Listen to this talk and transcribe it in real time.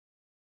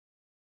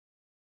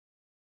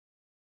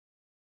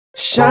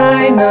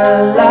Shine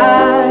a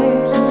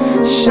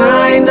light,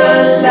 shine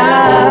a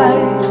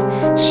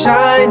light,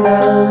 shine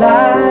a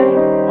light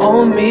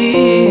on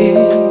me.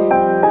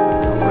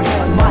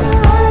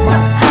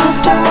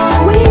 After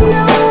all we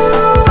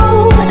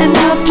know, and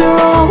after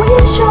all we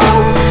show,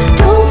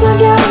 don't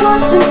forget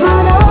what's in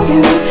front of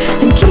you,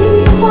 and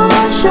keep on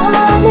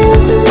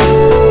shining through.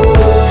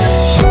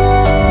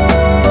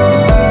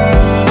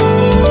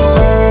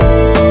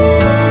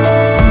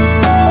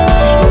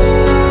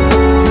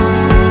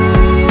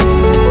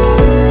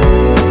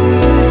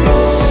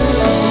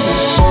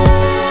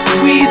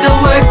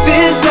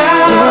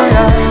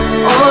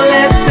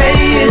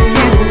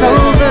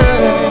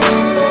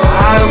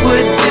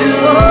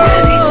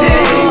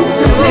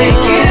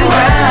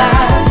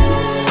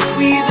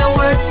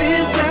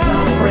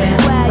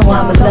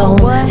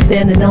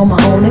 Standing on my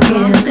own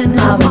again.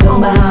 I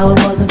remember how I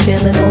wasn't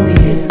feeling only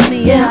this.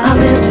 Yeah, I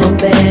miss my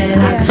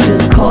band. I could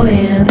just call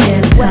in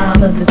any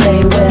time of the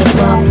day. Where's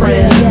my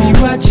friend? Tell me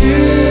what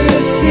you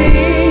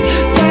see.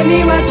 Tell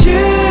me what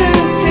you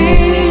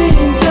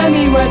think. Tell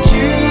me what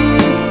you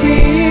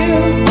feel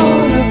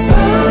all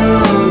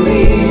about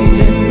me.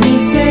 Let me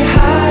say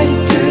hi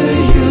to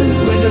you.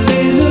 With a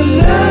little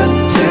love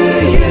to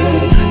you.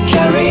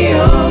 Carry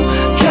on,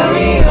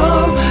 carry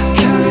on,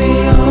 carry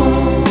on.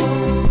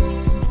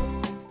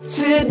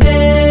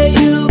 Today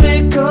you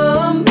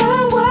become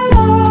my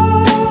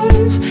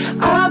wife.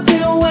 I've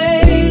been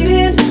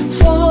waiting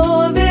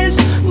for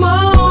this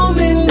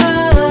moment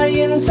my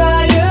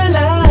entire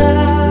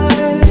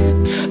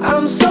life.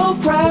 I'm so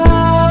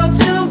proud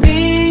to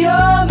be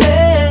your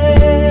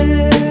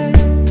man.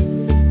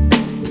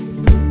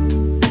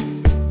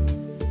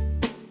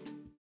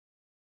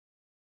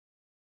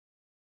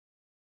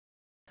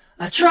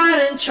 I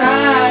tried and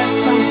tried,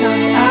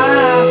 sometimes I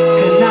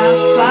could not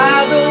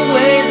fly the